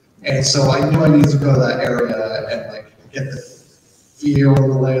is. And so I knew I needed to go to that area and like get the feel, the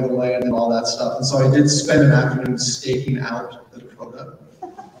lay of the land and all that stuff. And so I did spend an afternoon staking out the Dakota,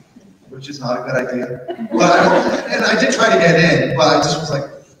 which is not a good idea. And I did try to get in, but I just was like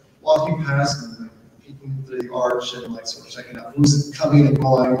walking past and like, peeking through the arch and like sort of checking out who's coming and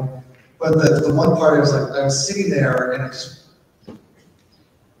going. But the one part I was sitting there and I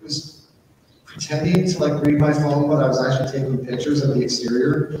was pretending to like read my phone, but I was actually taking pictures of the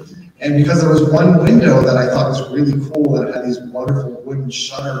exterior. And because there was one window that I thought was really cool that had these wonderful wooden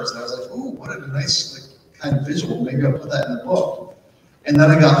shutters, and I was like, "Ooh, what a nice like kind of visual. Maybe I'll put that in the book." And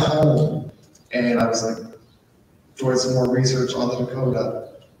then I got home and I was like doing some more research on the Dakota,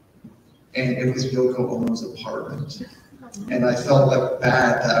 and it was Yoko Ono's apartment. And I felt like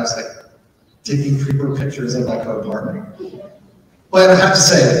bad that I was like taking creeper pictures of like her apartment. But I have to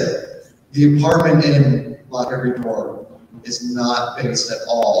say, the apartment in Lock Every Door is not based at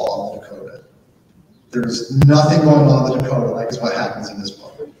all on the Dakota. There's nothing going on in the Dakota like is what happens in this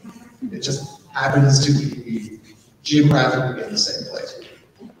book. It just happens to be geographically in the same place.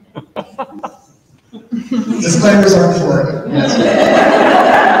 Disclaimers are important. Yes.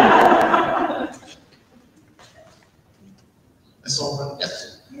 I saw one.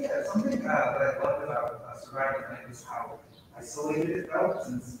 Yes. Yeah, something that I loved about surviving night was how isolated it felt,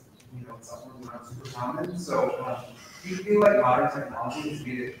 since supplements are not super common. So, do you feel like modern technology has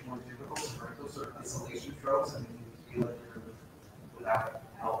made it more difficult to break those sort of isolation tropes, and you feel like you're without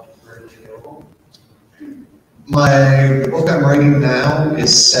help readily available? The book I'm writing now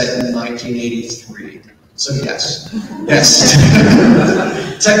is set in 1983. So yes.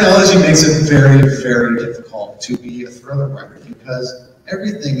 Technology makes it very, very difficult to be a thriller writer because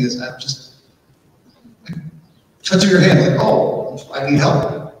everything is just like, touch of your hand, like, oh, I need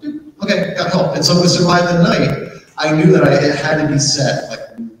help. Okay, got help. And so to survive the night, I knew that it had to be set like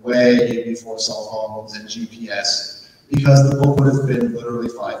way before cell phones and GPS because the book would have been literally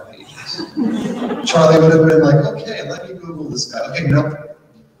 5 pages. Charlie would have been like, okay, let me Google this guy. Okay, nope.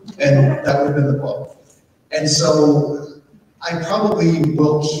 And that would have been the book. And so I probably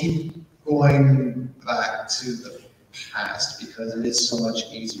will keep going back to the past because it is so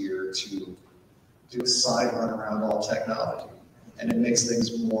much easier to do a side run around all technology. And it makes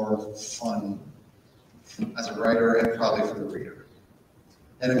things more fun as a writer and probably for the reader.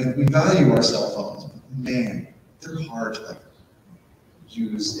 And I mean, we value our cell phones, but man, they're hard to like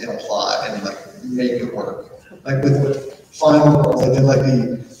use in a plot and like make it work. Like with Final Girls, they did like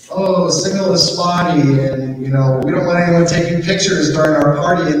signal is spotty, and we don't want anyone taking pictures during our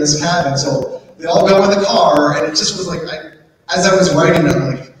party in this cabin, so they all go in the car, and it just was like, as I was writing it,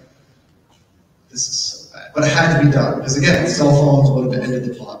 I'm like, this is so bad. But it had to be done, because again, cell phones would have ended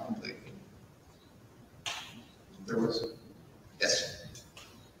the plot completely. There was, yes.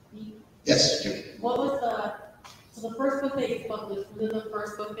 Yes, Judy. What was so the first book that you published, was it the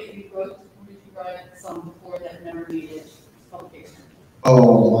first book that you wrote, or did you write some before that never made it publication?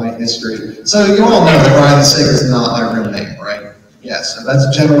 Oh, my history. So you all know that Riley Sager is not my real name, right? Yes, and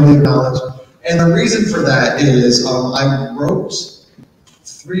that's generally acknowledged. And the reason for that is I wrote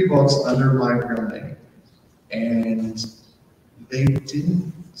 3 books under my real name, and they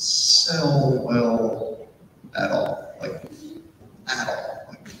didn't sell well at all, like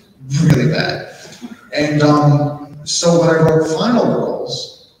really bad. And so when I wrote Final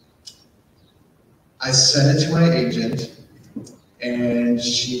Girls, I sent it to my agent, and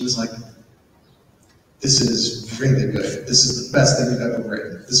she was like, "This is really good. This is the best thing you've ever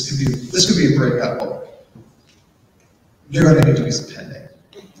written. This could be a breakout book. You're going to need to use a pen name."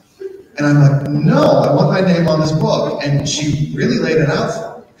 And I'm like, "No, I want my name on this book." And she really laid it out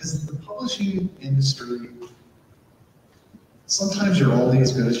for me because the publishing industry, sometimes you're only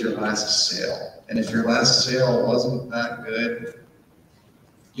as good as your last sale. And if your last sale wasn't that good,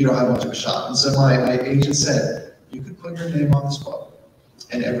 you don't have much of a shot. And so my agent said, "You could put your name on this book,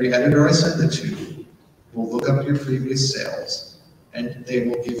 and every editor I send it to will look up your previous sales, and they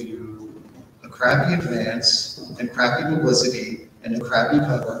will give you a crappy advance and crappy publicity and a crappy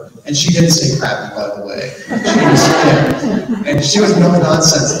cover." And she didn't say crappy, by the way. And she was no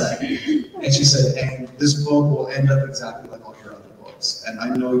nonsense then. And she said, "And this book will end up exactly like all your other books, and I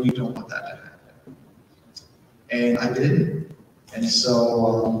know you don't want that to happen." And I didn't. And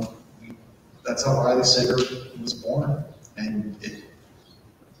so that's how Riley Sager was born. And it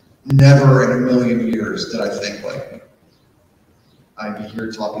never in a million years did I think like I'd be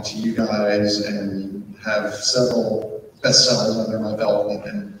here talking to you guys and have several bestsellers under my belt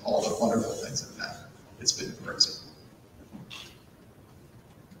and all the wonderful things I've had. It's been crazy.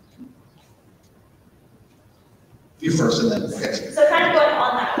 You first and then, okay. So kind of going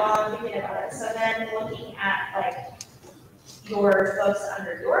on that while I'm thinking about it, so then looking at like your books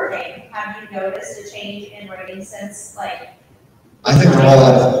under your name, have you noticed a change in writing since like? I think they're all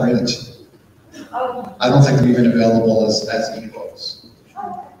out of print. Oh. I don't think they're even available as ebooks.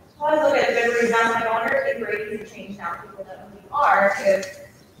 Oh. Well, I look at Goodreads, I'm like, I wonder if the ratings have changed now, people that only are, if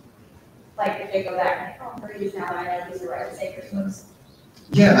like if they go back and oh, Goodreads now, I know these are right sacred books.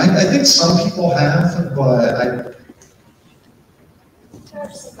 Yeah, I think some people have, but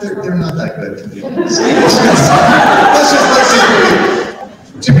they're not that good, to be honest.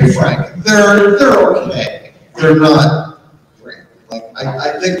 To be frank, they're okay. They're not great. Like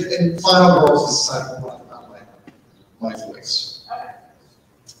I think in Final Girls is decided not my voice. Okay.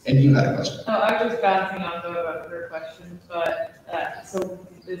 And you had a question. Oh, I was just bouncing off of other questions, but so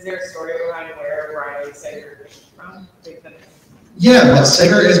is there a story behind where Riley Sager is from? Yeah, well,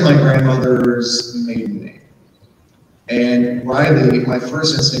 Sager is my grandmother's maiden name. And Riley, my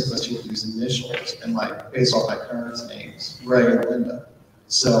first instinct was to use initials and based off my parents' names, Ray and Linda.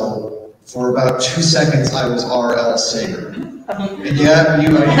 So for about 2 seconds, I was R.L. Sager. And yeah,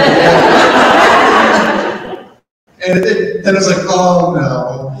 and then it was like, oh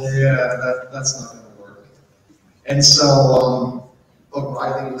no, yeah, that's not going to work. And so, but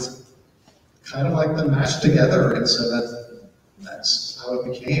Riley was kind of like the mashed together, and so that's how it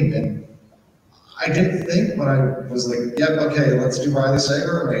became. And I didn't think when I was like, yep, okay, let's do Riley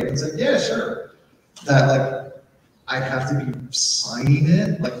Sager, and Aiden's like, yeah, sure. That like, I'd have to be signing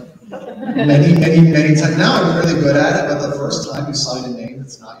it, like many times. Now I'm really good at it, but the first time you sign a name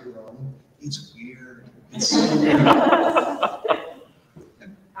that's not your own, it's weird. It's so weird. How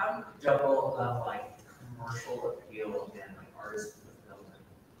do you double like commercial appeal and like artist fulfillment?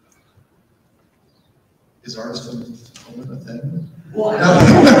 Is artist fulfillment a thing? What?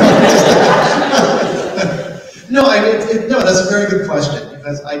 No, no, that's a very good question,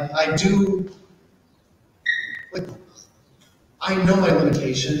 because I do, like, I know my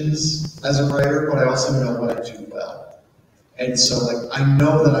limitations as a writer, but I also know what I do well. And so, like, I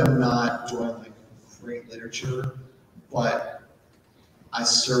know that I'm not doing, like, great literature, but I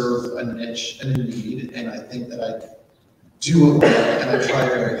serve a niche and a need, and I think that I do it well, and I try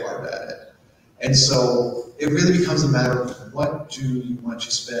very hard at it. And so, it really becomes a matter of what do you want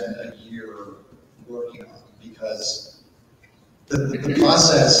to spend a year working on, because the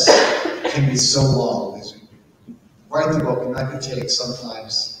process can be so long. Because you write the book, and that could take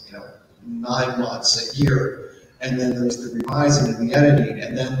sometimes 9 months, a year, and then there's the revising and the editing,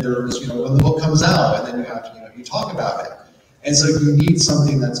 and then there's when the book comes out, and then you have to you talk about it, and so you need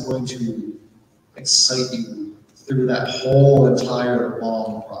something that's going to excite you through that whole entire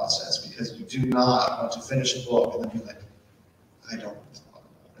long process, because you do not want to finish a book and then be like, I don't want to talk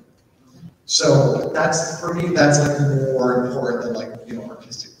about it. So that's, for me, that's like more important than like,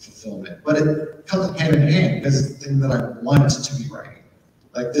 artistic fulfillment. But it comes hand in hand, because it's the thing that I want to be writing.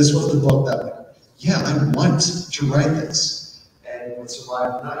 Like, this was the book that, like, yeah, I want to write this. And with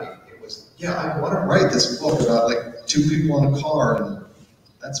Survive the Night, it was, yeah, I want to write this book about like 2 people in a car, and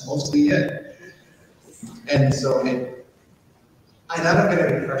that's mostly it. And so, and I don't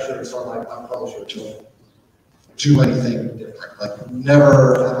get any pressure from my publisher to do anything different. Like,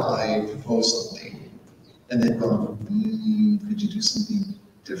 never have I proposed something and they've gone, could you do something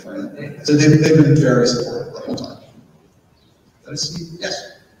different? So they've been very supportive the whole time.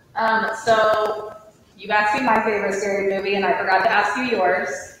 Yes. So you've asked me my favorite scary movie, and I forgot to ask you yours.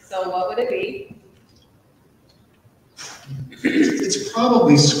 So what would it be? It's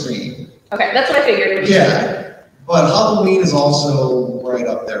probably Scream. Okay, that's what I figured. Yeah, but Halloween is also right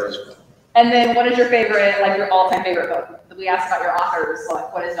up there as well. And then what is your favorite, like your all-time favorite book? We asked about your authors,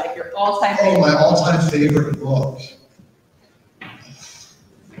 like what is like your all-time favorite? Oh, my all-time favorite book.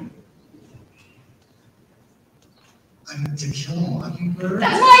 To Kill a Mockingbird.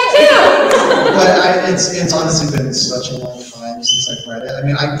 That's mine too! But it's honestly been such a long time since I've read it. I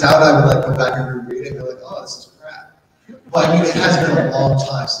mean, I doubt I would like go back and reread it and be like, oh, this is crap. But I mean, it has been a long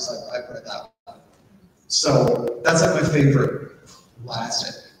time since I've read that one. So that's like my favorite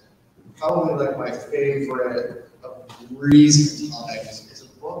classic. Probably like my favorite of recent times is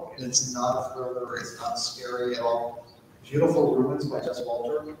a book, and it's not a thriller, it's not scary at all. Beautiful Ruins by Jess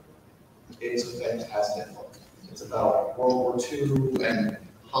Walter is a fantastic book. It's about World War II and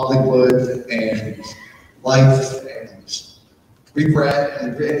Hollywood and life and regret,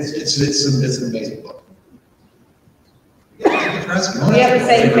 and it's an amazing book. Yeah, for asking. We have the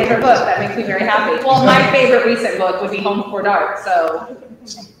same favorite book. That makes me very happy. Well, my favorite recent book would be Home Before Dark, so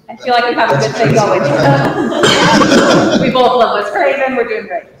I feel like we have a good thing going. We both love Wes Craven. We're doing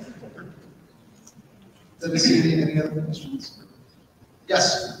great. Did I see any other questions?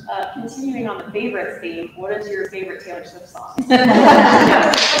 Yes. Continuing on the favorites theme, what is your favorite Taylor Swift song?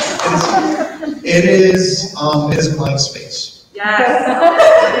 It is Blank Space. Yes.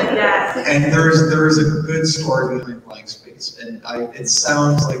 Yes. And there's a good story behind Blank Space. And it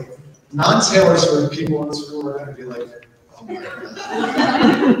sounds like non-Taylor Swift people in this room are going to be like, oh my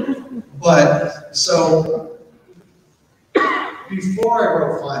God. But so before I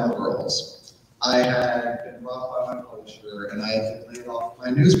wrote Final Girls, I had been robbed by my publisher and I had laid off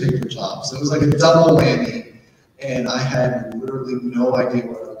my newspaper job. So it was like a double whammy. And I had literally no idea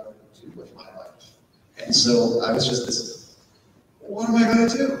what I was going to do with my life. And so I was just this, what am I going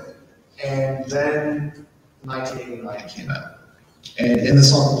to do? And then 1989 came out. And in the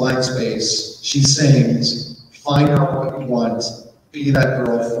song Blank Space, she sings, find out what you want, be that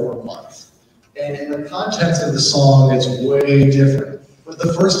girl for a month. And in the context of the song, it's way different. But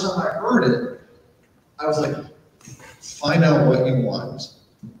the first time I heard it, I was like, find out what you want,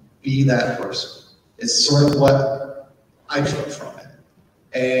 be that person. It's sort of what I took from it.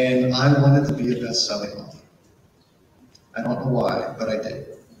 And I wanted to be a best-selling author. I don't know why, but I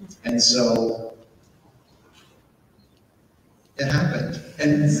did. And so it happened.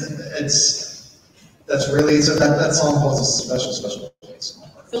 And that song holds a special place.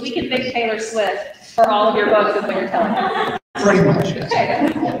 So we can thank Taylor Swift for all of your books is what you're telling us. Pretty much, yes.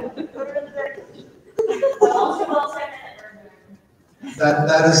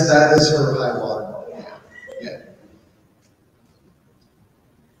 That is her high water mark. Yeah.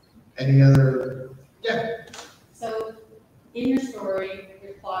 Any other? Yeah. So, in your story,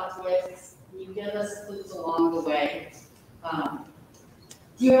 your plot twists, you give us clues along the way.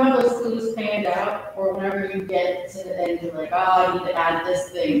 Do you have those clues planned out, or whenever you get to the end, you're like, oh, I need to add this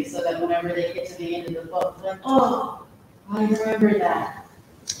thing, so that whenever they get to the end of the book, they're like, oh, I remember that.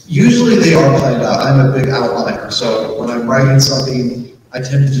 Usually they are planned out. I'm a big outliner, so when I'm writing something, I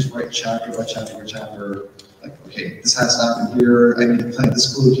tend to just write chapter by chapter by chapter. Like, okay, this has to happen here. I need to plant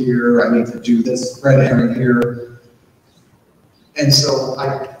this clue here. I need to do this red herring here. And so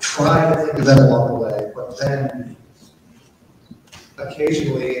I try to think of them along the way, but then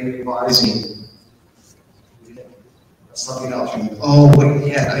occasionally in revising, something else. You oh, wait,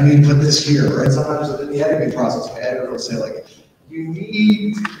 yeah, I need to put this here. Right? Sometimes in the editing process, my editor will say like, you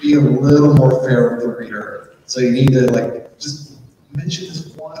need to be a little more fair with the reader. So you need to like just mention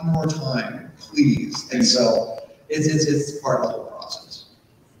this one more time, please. And so it's part of the whole process.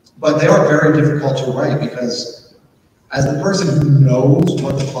 But they are very difficult to write because as the person who knows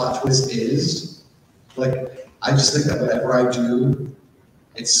what the plot twist is, like I just think that whatever I do,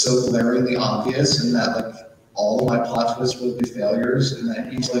 it's so glaringly obvious and that like all of my plot twists will be failures, and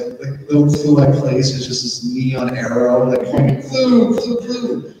that each like little clue I place is just this neon arrow, like pointing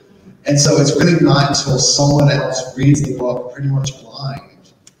clue. And so it's really not until someone else reads the book pretty much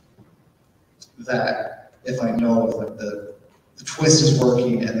blind that if I know if like the twist is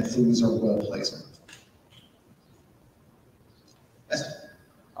working and the clues are well placed.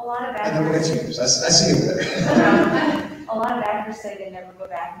 A lot of I never get to use. I see you there. A lot of actors say they never go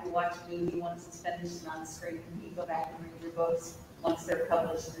back and watch a movie once it's finished on screen. You go back and read your books once they're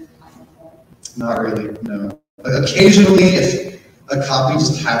published in final form. Not really, no. But occasionally, if a copy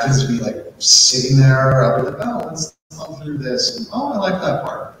just happens to be like sitting there, I'll be like, oh, let's thumb through this, and oh, I like that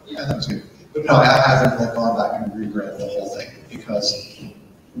part. Yeah, that was good. But no, I haven't like gone back and reread the whole thing because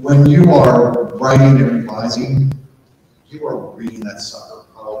when you are writing and revising, you are reading that sucker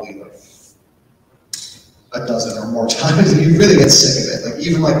probably like a dozen or more times, and you really get sick of it. Like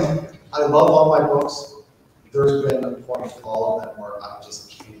even like, I love all my books. There's been a point in all of them where I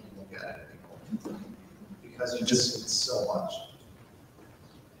just can't look at it anymore because you just it's so much.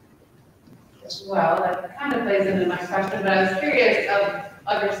 Yes. Well, that kind of plays into my question, but I was curious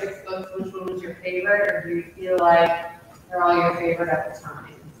of your 6 books, which one was your favorite, or do you feel like they're all your favorite at the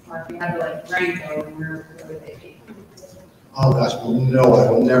time? Or if you had to like rank them, where would they be? Oh gosh, well no,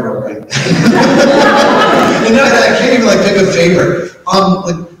 I will never write. And I can't even like pick a favorite.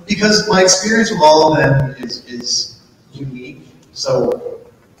 Like because my experience with all of them is unique. So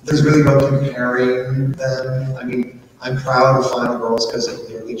there's really no comparing them. I mean, I'm proud of Final Girls because it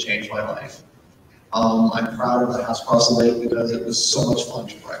literally changed my life. I'm proud of The House Across the Lake because it was so much fun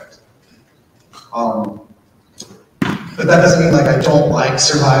to write. But that doesn't mean like I don't like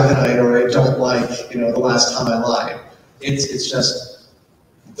Survive the Night or I don't like, The Last Time I Lied. It's just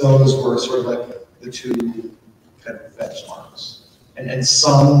those were sort of like the two kind of benchmarks. And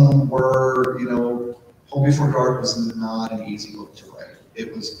some were, you know, Home Before Dark was not an easy book to write.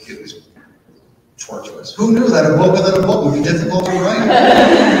 It was torturous. Who knew that a book within a book would be difficult to write?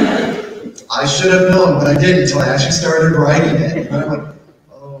 I should have known, but I didn't until I actually started writing it. And I'm like,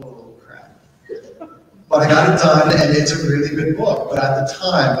 oh crap. But I got it done, and it's a really good book. But at the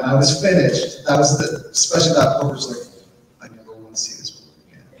time, when I was finished, that was especially that book was like, I never want to see this book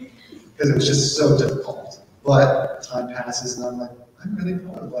again. Because it was just so difficult. But time passes, and I'm like, I'm really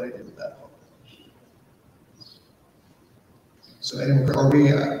proud of what I did with that book. So anyway,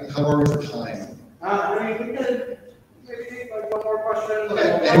 how are we for time? I mean, we could maybe take like one more question.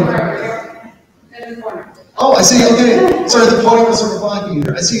 Okay. In the corner. Oh, I see, okay. Sorry, the podium was sort of blocking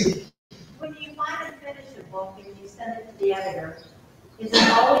here. I see. When you finally finish a book and you send it to the editor, is it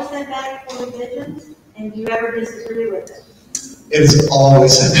always sent back for revisions? And do you ever disagree with it? It is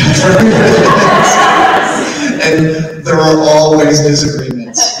always sent back for revisions. And there are always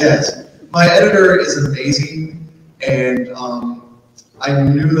disagreements, yes. My editor is amazing, and I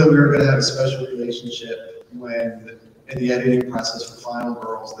knew that we were going to have a special relationship when, in the editing process for Final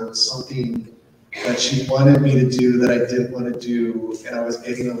Girls, there was something that she wanted me to do that I didn't want to do, and I was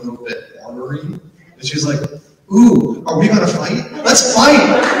getting a little bit ornery. And she's like, ooh, are we going to fight? Let's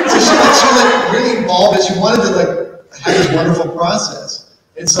fight! So she like really involved, and she wanted to like have this wonderful process.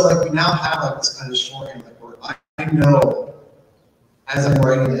 And so like we now have like this kind of shorthand, like where I know as I'm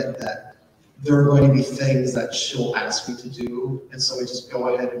writing it that there are going to be things that she'll ask me to do, and so I just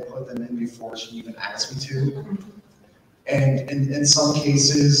go ahead and put them in before she even asks me to. And in some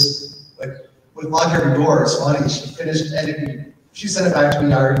cases, like with Lock Every Door, it's funny, she finished editing, she sent it back to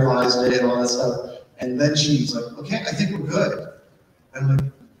me, I revised it and all that stuff, and then she's like, okay, I think we're good. And I'm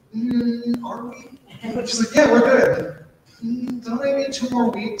like, are we? She's like, yeah, we're good. Don't I need 2 more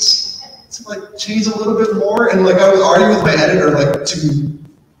weeks to like change a little bit more? And like I was arguing with my editor, like, to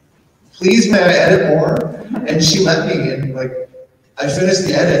please may I edit more? And she let me, and like I finished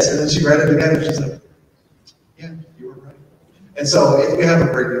the edits, and then she read it again, and she's like, yeah, you were right. And so we have a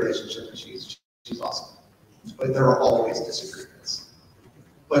great relationship, and she's awesome. But there are always disagreements.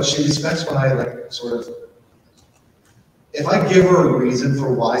 But she respects when I like sort of, if I give her a reason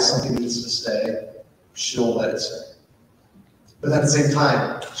for why something needs to stay, she'll let it stay. But at the same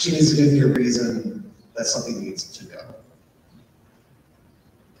time, she needs to give me a reason that something needs to go.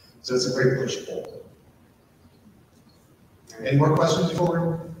 So it's a great push-pull. Any more questions before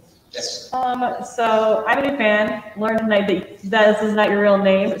we? Yes. So I'm a new fan. Learned tonight that this is not your real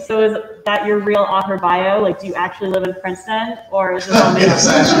name. So is that your real author bio? Like, do you actually live in Princeton, or is this all made up? Yes,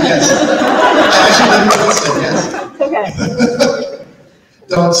 actually, yes. I actually live in Princeton, yes. Okay.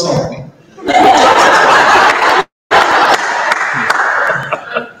 Don't stalk me.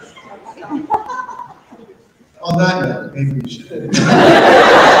 On that note, maybe we should. So,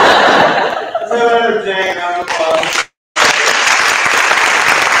 Jane, round of applause.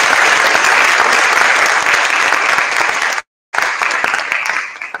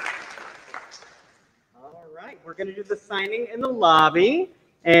 All right, we're going to do the signing in the lobby,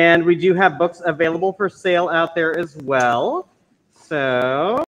 and we do have books available for sale out there as well. So.